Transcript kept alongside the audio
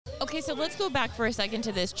Okay, so let's go back for a second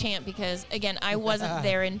to this chant because, again, I wasn't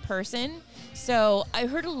there in person. So I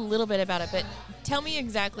heard a little bit about it, but tell me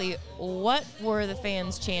exactly what were the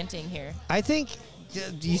fans chanting here? I think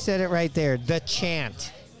you said it right there, the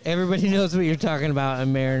chant. Everybody knows what you're talking about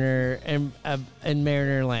in Mariner and in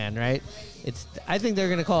Mariner Land, right? I think they're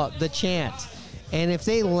going to call it the chant. And if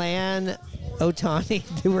they land Ohtani,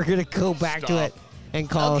 then we're going to go back to it and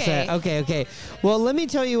call us that. Okay. Well, let me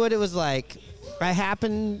tell you what it was like.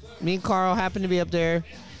 Me and Carl happened to be up there.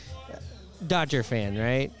 Dodger fan,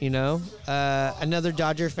 right? You know? Another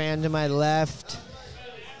Dodger fan to my left.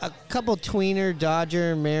 A couple tweener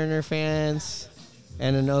Dodger Mariner fans.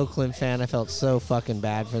 And an Oakland fan. I felt so fucking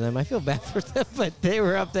bad for them. I feel bad for them, but they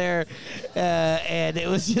were up there, and it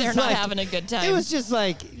was just They're not having a good time. It was just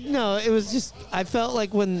like, it was just, I felt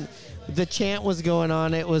like when the chant was going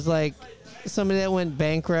on, it was like somebody that went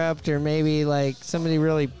bankrupt or maybe like somebody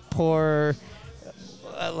really poor,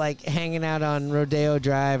 like hanging out on Rodeo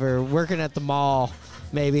Drive or working at the mall,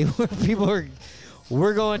 maybe, where people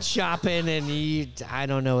we're going shopping and I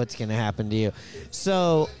don't know what's going to happen to you.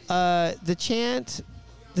 So the chant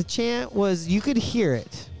was, you could hear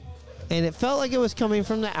it. And it felt like it was coming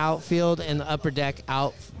from the outfield and the upper deck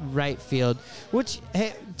out right field, which,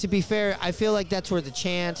 hey, to be fair, I feel like that's where the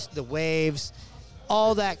chant, the waves,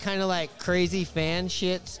 all that kind of like crazy fan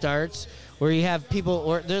shit starts, where you have people,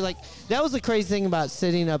 or they're like, that was the crazy thing about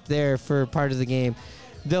sitting up there for part of the game.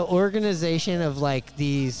 The organization of like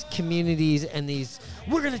these communities and these,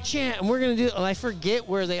 we're going to chant and we're going to do, and I forget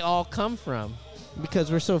where they all come from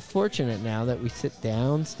because we're so fortunate now that we sit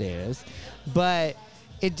downstairs. But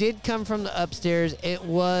it did come from the upstairs. It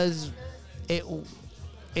went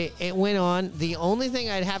on. The only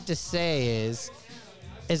thing I'd have to say is,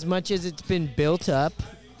 as much as it's been built up,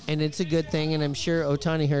 and it's a good thing, and I'm sure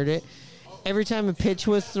Ohtani heard it, every time a pitch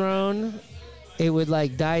was thrown, it would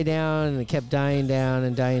like die down, and it kept dying down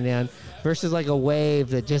and dying down, versus like a wave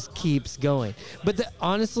that just keeps going. But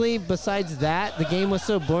honestly, besides that, the game was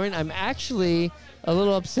so boring. I'm actually a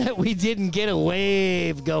little upset we didn't get a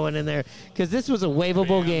wave going in there, because this was a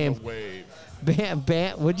waveable game. Wave. Bam.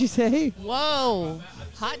 What'd you say? Whoa.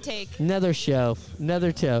 Hot take. Another show.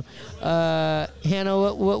 Hannah,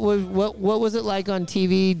 what was it like on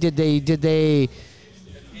TV? Did they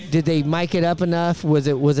mic it up enough?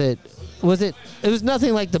 It was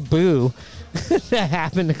nothing like the boo that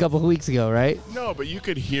happened a couple of weeks ago, right? No, but you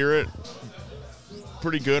could hear it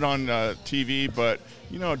pretty good on TV, but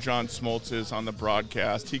you know John Smoltz is on the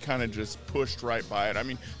broadcast. He kind of just pushed right by it. I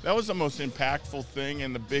mean, that was the most impactful thing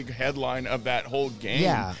and the big headline of that whole game.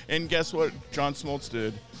 Yeah. And guess what John Smoltz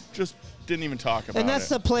did? Just didn't even talk about it. And that's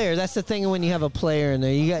the player. That's the thing when you have a player in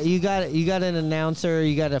there. You got an announcer,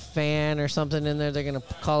 you got a fan or something in there, they're going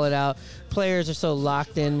to call it out. Players are so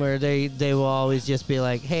locked in where they will always just be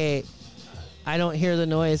like, hey, I don't hear the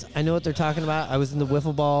noise. I know what they're talking about. I was in the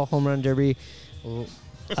wiffle ball home run derby.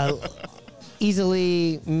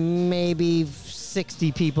 Easily maybe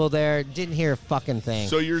 60 people there. Didn't hear a fucking thing.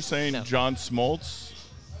 So you're saying John Smoltz,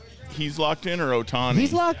 he's locked in, or Ohtani?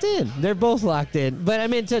 He's locked in. They're both locked in. But I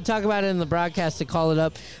mean, to talk about it in the broadcast, to call it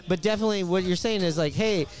up. But definitely what you're saying is like,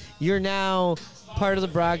 hey, you're now part of the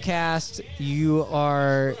broadcast. You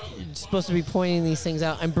are supposed to be pointing these things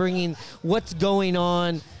out and bringing what's going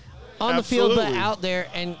on the field, but out there,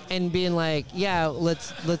 and being like, yeah,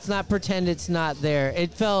 let's not pretend it's not there.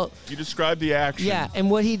 It felt, you described the action. Yeah, and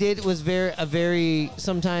what he did was a very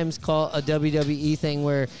sometimes call a WWE thing,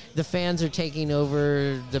 where the fans are taking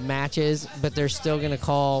over the matches, but they're still going to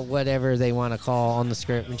call whatever they want to call on the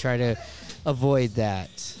script and try to avoid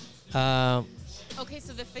that. Okay,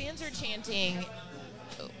 so the fans are chanting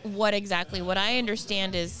what exactly? What I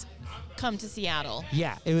understand is, come to Seattle.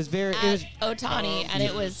 Yeah, it was Ohtani, and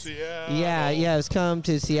it was Seattle. It was come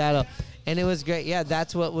to Seattle, and it was great. Yeah,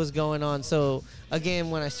 that's what was going on. So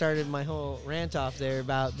again, when I started my whole rant off there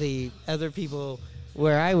about the other people,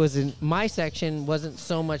 where I was in my section wasn't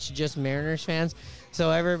so much just Mariners fans,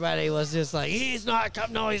 so everybody was just like, he's not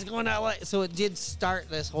coming, no, he's going to LA. So it did start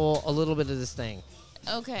a little bit of this thing.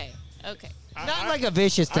 Okay. Not like a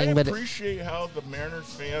vicious thing, but I appreciate how the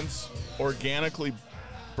Mariners fans organically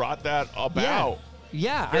brought that about.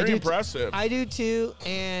 Yeah, very impressive. I do too.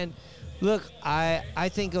 And look, I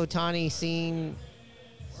think Ohtani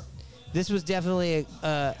this was definitely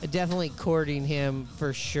courting him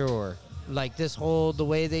for sure. Like the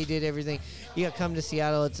way they did everything. You got to come to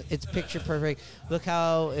Seattle. It's picture perfect. Look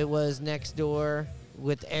how it was next door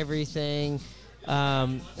with everything.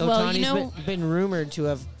 Ohtani's been rumored to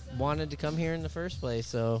have wanted to come here in the first place.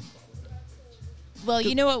 So. Well,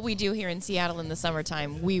 you know what we do here in Seattle in the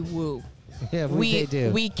summertime? We woo. Yeah, they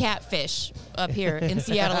do. We catfish up here in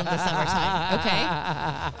Seattle in the summertime,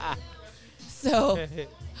 okay? So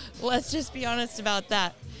let's just be honest about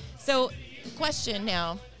that. So question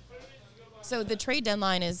now. So the trade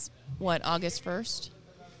deadline is what, August 1st?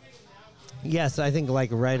 Yes, I think like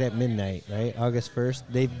right at midnight, right? August 1st.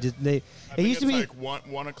 It used to be like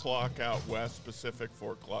 1 o'clock out west, Pacific,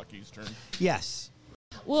 4 o'clock Eastern. Yes.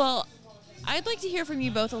 Well, I'd like to hear from you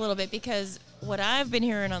both a little bit, because what I've been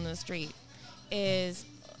hearing on the street is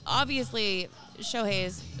obviously Shohei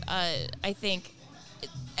is, I think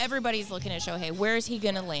everybody's looking at Shohei. Where is he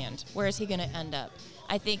going to land? Where is he going to end up?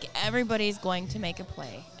 I think everybody's going to make a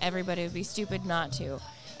play. Everybody would be stupid not to.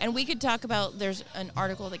 And we could talk about, there's an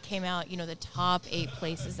article that came out, the top 8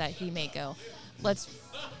 places that he may go.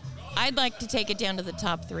 I'd like to take it down to the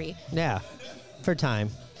top 3. Yeah, for time.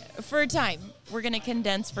 For time. We're going to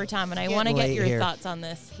condense for time, and I want to get your thoughts on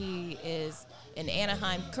this. He is in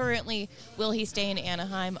Anaheim currently. Will he stay in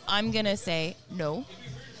Anaheim? I'm going to say no.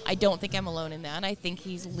 I don't think I'm alone in that. I think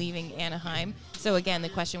he's leaving Anaheim. So, again, the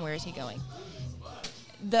question, where is he going?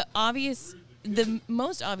 The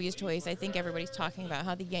most obvious choice, I think everybody's talking about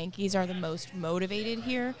how the Yankees are the most motivated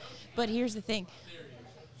here. But here's the thing.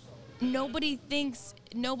 Nobody's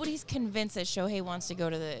convinced that Shohei wants to go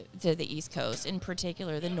to the East Coast, in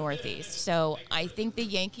particular the Northeast. So I think the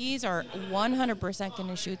Yankees are 100% going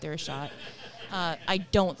to shoot their shot. I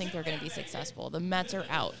don't think they're going to be successful. The Mets are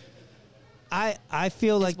out. I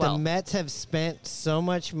feel like the Mets have spent so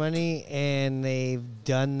much money and they've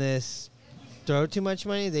done this, throw too much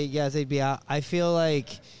money. They'd be out. I feel like,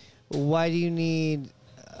 why do you need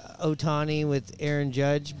Ohtani with Aaron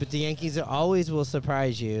Judge? But the Yankees always will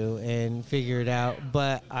surprise you and figure it out.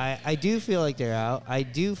 But I do feel like they're out. I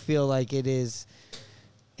do feel like it is,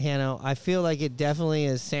 I feel like it definitely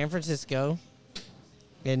is San Francisco.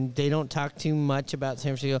 And they don't talk too much about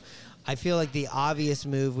San Francisco. I feel like the obvious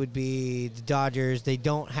move would be the Dodgers. They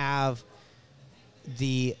don't have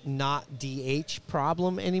the not DH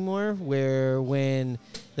problem anymore, where when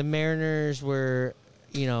the Mariners were,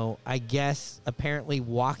 I guess apparently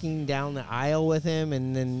walking down the aisle with him,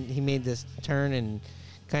 and then he made this turn, and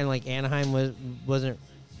kind of like Anaheim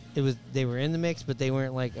they were in the mix, but they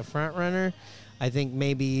weren't like a front runner. I think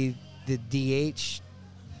maybe the DH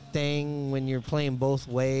thing, when you're playing both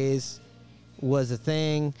ways, was a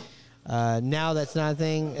thing. Now that's not a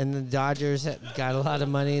thing, and the Dodgers got a lot of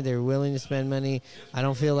money. They're willing to spend money. I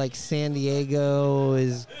don't feel like San Diego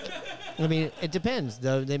is. I mean, it depends,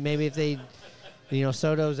 though. Maybe if they,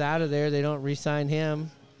 Soto's out of there, they don't re-sign him.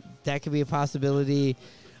 That could be a possibility.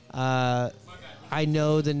 I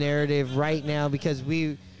know the narrative right now, because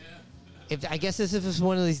I guess this is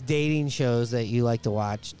one of these dating shows that you like to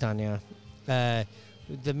watch, Tanya.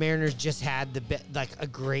 The Mariners just had a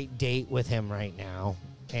great date with him right now.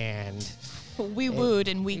 And we wooed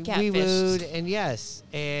and we catfished. We wooed, and yes,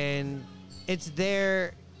 and it's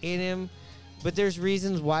there in him, but there's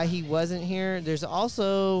reasons why he wasn't here. There's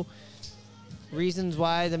also reasons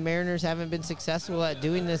why the Mariners haven't been successful at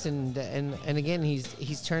doing this, and again,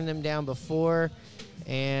 he's turned them down before,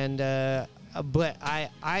 and but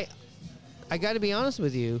I got to be honest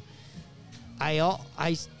with you,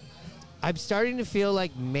 I'm starting to feel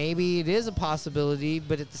like maybe it is a possibility,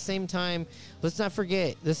 but at the same time, let's not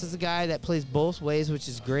forget, this is a guy that plays both ways, which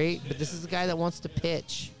is great, but this is a guy that wants to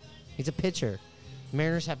pitch. He's a pitcher.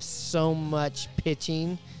 Mariners have so much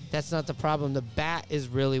pitching. That's not the problem. The bat is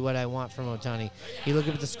really what I want from Ohtani. You look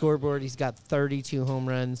at the scoreboard, he's got 32 home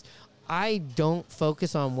runs. I don't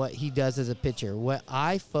focus on what he does as a pitcher. What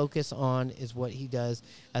I focus on is what he does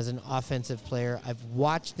as an offensive player. I've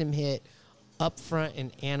watched him hit up front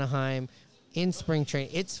in Anaheim in spring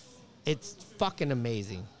training. It's fucking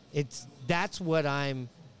amazing. That's what I'm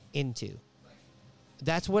into.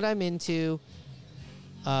 That's what I'm into.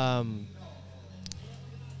 I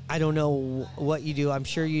don't know what you do. I'm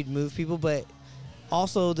sure you'd move people, but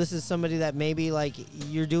also this is somebody that maybe like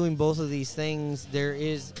you're doing both of these things.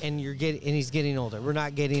 And he's getting older. We're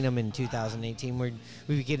not getting him in 2018.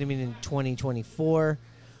 We get him in 2024.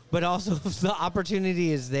 But also, if the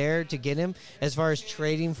opportunity is there to get him, as far as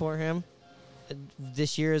trading for him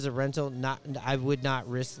this year as a rental, I would not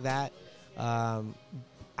risk that.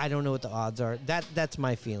 I don't know what the odds are. That's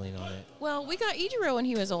my feeling on it. Well, we got Ichiro when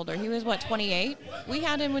he was older. He was, 28? We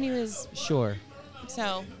had him when he was... Sure.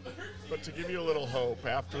 So... But to give you a little hope,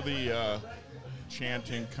 after the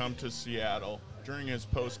chanting, come to Seattle, during his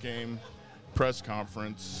post-game press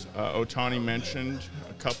conference, Ohtani mentioned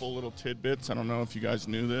a couple little tidbits. I don't know if you guys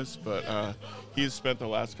knew this, but he has spent the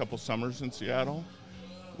last couple summers in Seattle,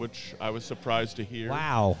 which I was surprised to hear.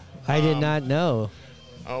 Wow. I did not know.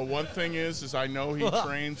 One thing is I know he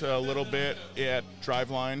trains a little bit at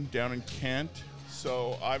Driveline down in Kent.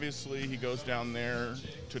 So obviously he goes down there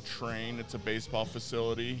to train. It's a baseball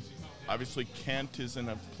facility. Obviously Kent is in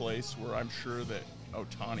a place where I'm sure that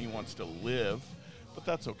Ohtani wants to live, but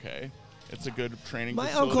that's okay. It's a good training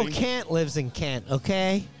facility. My Uncle Kent lives in Kent,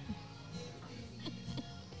 okay?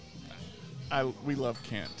 We love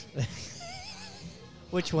Kent.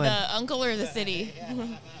 Which one? The uncle or the city?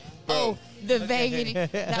 Oh, the vaguity.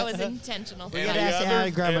 That was intentional. We gotta ask how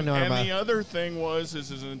to grab a Norma. And the other thing is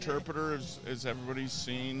his interpreter, as everybody's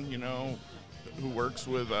seen, who works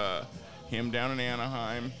with him down in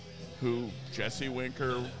Anaheim, who Jesse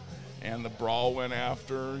Winker and the brawl went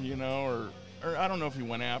after, or I don't know if he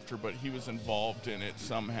went after, but he was involved in it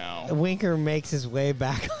somehow. Winker makes his way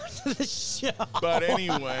back onto the show. But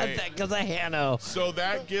anyway. Because of Hanno. So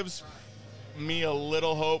that gives me a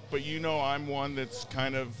little hope, but I'm one that's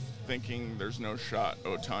kind of thinking there's no shot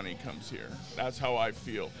Ohtani comes here. That's how I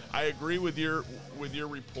feel. I agree with your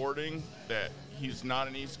reporting that he's not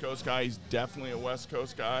an East Coast guy. He's definitely a West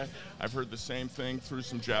Coast guy. I've heard the same thing through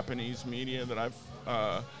some Japanese media that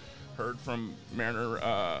I've heard from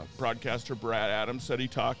Mariner broadcaster Brad Adams. Said he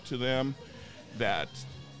talked to them that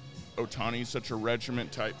Ohtani's such a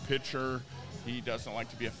regiment-type pitcher. He doesn't like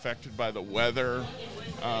to be affected by the weather.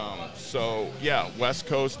 West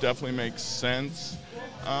Coast definitely makes sense.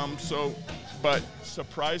 But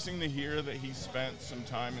surprising to hear that he spent some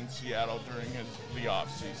time in Seattle during the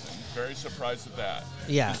offseason. Very surprised at that.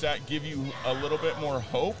 Yeah. Does that give you a little bit more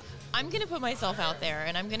hope? I'm going to put myself out there,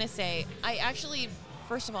 and I'm going to say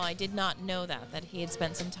first of all, I did not know that he had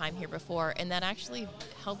spent some time here before, and that actually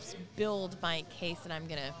helps build my case that I'm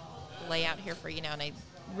going to lay out here for you now, and I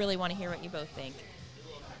really want to hear what you both think.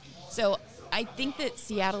 So I think that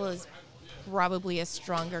Seattle is probably a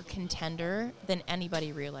stronger contender than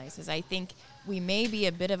anybody realizes. I think we may be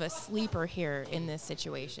a bit of a sleeper here in this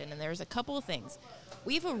situation, and there's a couple of things.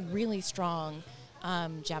 We have a really strong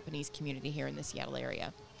Japanese community here in the Seattle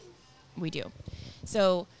area. We do.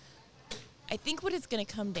 So I think what it's going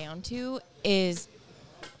to come down to is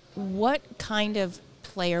what kind of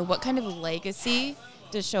player, what kind of legacy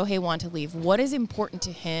does Shohei want to leave? What is important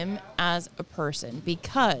to him as a person?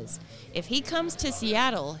 Because if he comes to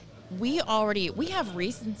Seattle, we have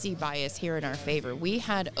recency bias here in our favor. We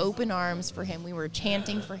had open arms for him. We were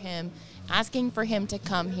chanting for him, asking for him to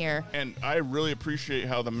come here. And I really appreciate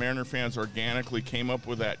how the Mariner fans organically came up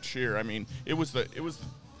with that cheer. I mean, it was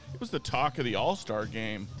the talk of the All-Star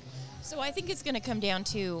game. So I think it's going to come down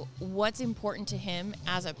to what's important to him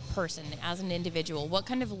as a person, as an individual. What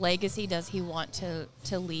kind of legacy does he want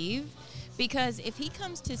to leave? Because if he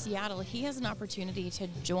comes to Seattle, he has an opportunity to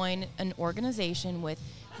join an organization with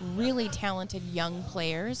really talented young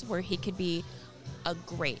players where he could be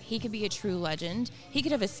he could be a true legend. He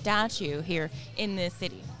could have a statue here in this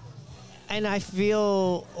city. And I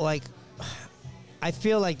feel like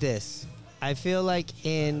this. I feel like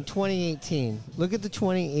in 2018, look at the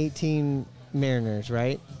 2018 Mariners,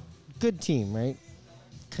 right? Good team, right?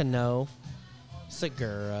 Cano,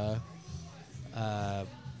 Segura,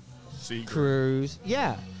 Cruz.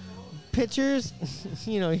 Yeah. Pitchers,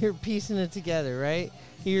 you're piecing it together, right?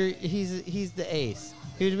 He's the ace.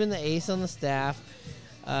 He would have been the ace on the staff.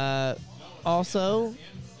 Also,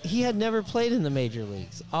 he had never played in the major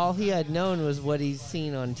leagues. All he had known was what he's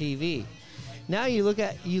seen on TV. Now you look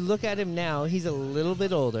at him now. He's a little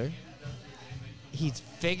bit older. He's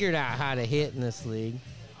figured out how to hit in this league.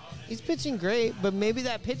 He's pitching great, but maybe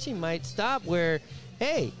that pitching might stop where,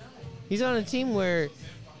 hey, he's on a team where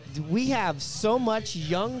we have so much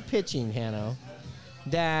young pitching, Hanno,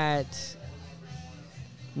 that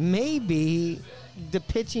maybe the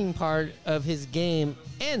pitching part of his game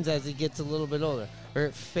ends as he gets a little bit older, or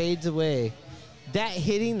it fades away. That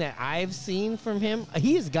hitting that I've seen from him,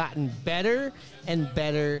 he has gotten better and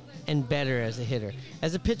better and better as a hitter.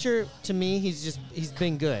 As a pitcher, to me, he's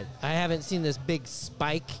been good. I haven't seen this big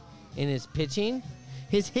spike in his pitching.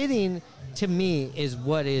 His hitting, to me, is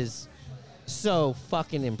what is so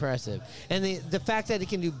fucking impressive. And the fact that he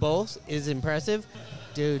can do both is impressive.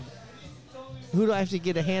 Dude, who do I have to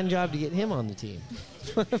get a hand job to get him on the team?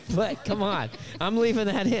 But come on, I'm leaving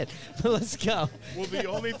that in. But let's go. Well, the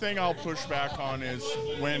only thing I'll push back on is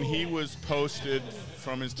when he was posted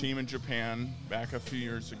from his team in Japan back a few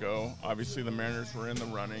years ago. Obviously, the Mariners were in the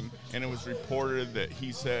running, and it was reported that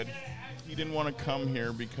he said he didn't want to come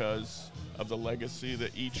here because of the legacy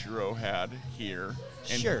that Ichiro had here.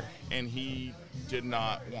 And, sure. And he did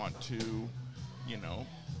not want to,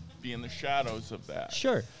 be in the shadows of that.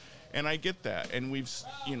 Sure. And I get that. And we've,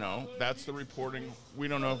 that's the reporting. We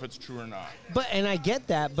don't know if it's true or not. And I get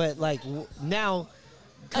that, but now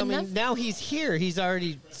coming. Now he's here. He's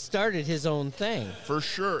already started his own thing. For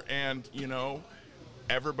sure. And, you know,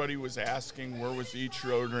 everybody was asking where was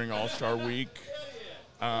Ichiro during All-Star Week.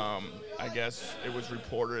 I guess it was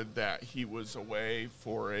reported that he was away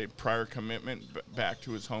for a prior commitment back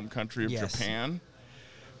to his home country of Japan.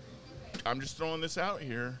 I'm just throwing this out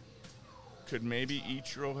here. Could maybe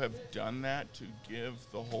Ichiro have done that to give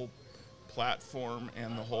the whole platform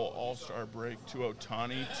and the whole All-Star break to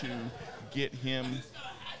Ohtani to get him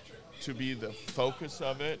to be the focus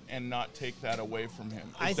of it and not take that away from him?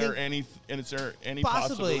 Is there any possibly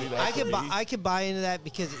possibility that I could buy into that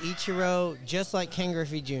because Ichiro, just like Ken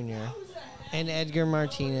Griffey Jr. and Edgar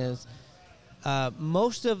Martinez,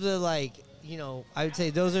 most of the I would say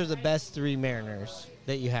those are the best three Mariners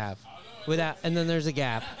that you have. And then there's a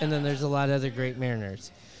gap, and then there's a lot of other great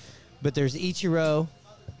Mariners. But there's Ichiro,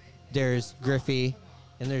 there's Griffey,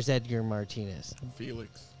 and there's Edgar Martinez.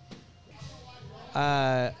 Felix.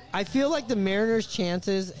 I feel like the Mariners'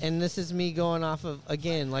 chances, and this is me going off of,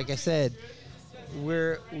 again, like I said,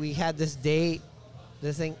 we had this date,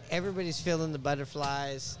 this thing, everybody's feeling the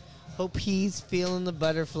butterflies. Hope he's feeling the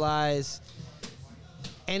butterflies.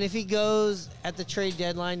 And if he goes at the trade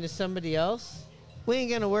deadline to somebody else, we ain't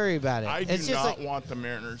going to worry about it. I do not want the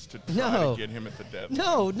Mariners to try to get him at the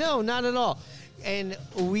deadline. No, not at all. And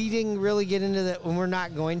we didn't really get into that, and we're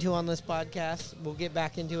not going to on this podcast. We'll get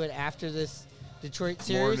back into it after this Detroit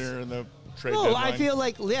series. More near the trade deadline. I feel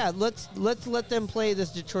like, let's let them play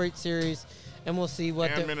this Detroit series, and we'll see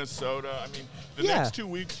what. And Minnesota. I mean, the next 2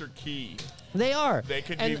 weeks are key. They are. They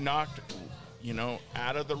could be knocked,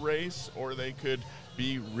 out of the race, or they could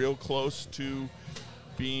be real close to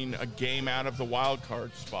being a game out of the wild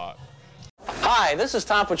card spot. Hi, this is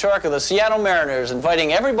Tom Pachorka of the Seattle Mariners,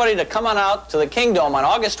 inviting everybody to come on out to the Kingdome on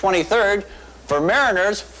August 23rd for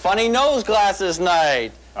Mariners Funny Nose Glasses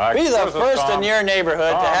Night. Be the first in your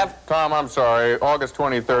neighborhood to have... Tom, I'm sorry. August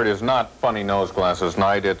 23rd is not Funny Nose Glasses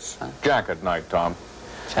Night. It's Jacket Night, Tom.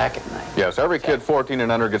 Jacket Night? Yes, every kid 14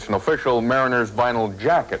 and under gets an official Mariners vinyl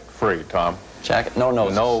jacket free, Tom. Jacket? No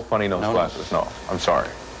noses? No funny nose glasses, no. I'm sorry.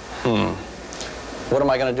 What am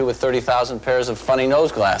I going to do with 30,000 pairs of funny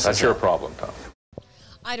nose glasses? That's your problem, Tom.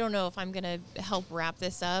 I don't know if I'm going to help wrap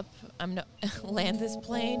this up. I'm not land this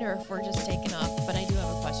plane or if we're just taking off, but I do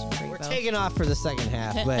have a question for you both. We're taking off for the second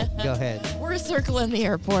half, but go ahead. We're circling the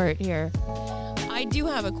airport here. I do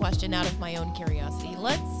have a question out of my own curiosity.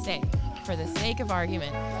 Let's say, for the sake of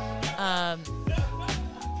argument,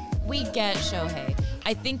 we get Shohei.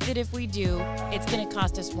 I think that if we do, it's going to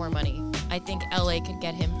cost us more money. I think LA could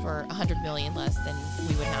get him for $100 million less than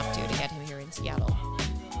we would have to get him here in Seattle.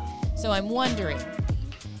 So I'm wondering,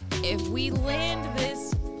 if we land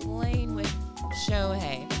this plane with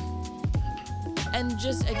Shohei, and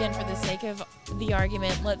just again for the sake of the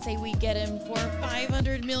argument, let's say we get him for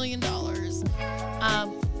 $500 million.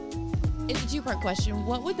 It's a two-part question.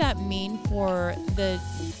 What would that mean for the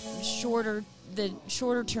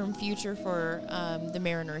shorter-term future for the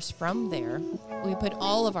Mariners from there? We put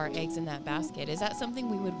all of our eggs in that basket. Is that something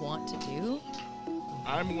we would want to do?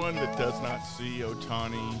 I'm one that does not see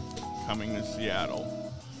Ohtani coming to Seattle.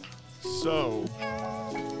 So,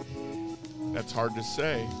 that's hard to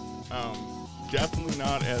say. Definitely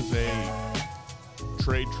not as a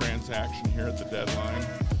trade transaction here at the deadline,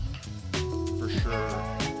 for sure.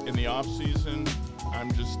 In the offseason,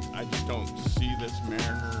 I just don't see this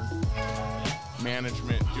Mariner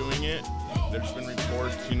management doing it. There's been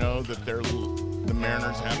reports, that the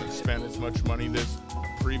Mariners haven't spent as much money this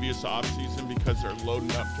previous offseason because they're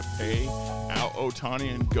loading up to pay out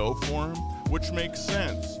Ohtani and go for him, which makes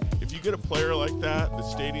sense. If you get a player like that, the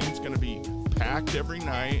stadium's going to be packed every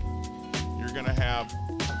night. You're going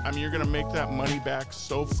to make that money back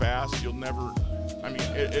so fast, you'll never,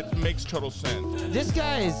 it makes total sense. This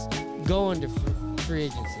guy is going to free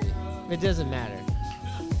agency. It doesn't matter.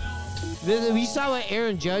 We saw what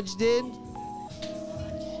Aaron Judge did.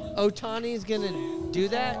 Ohtani's going to do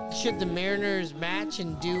that. Should the Mariners match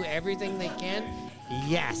and do everything they can?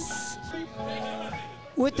 Yes.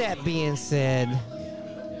 With that being said,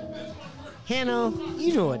 Hanno,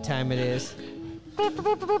 you know what time it is.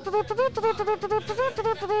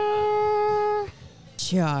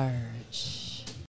 Charge.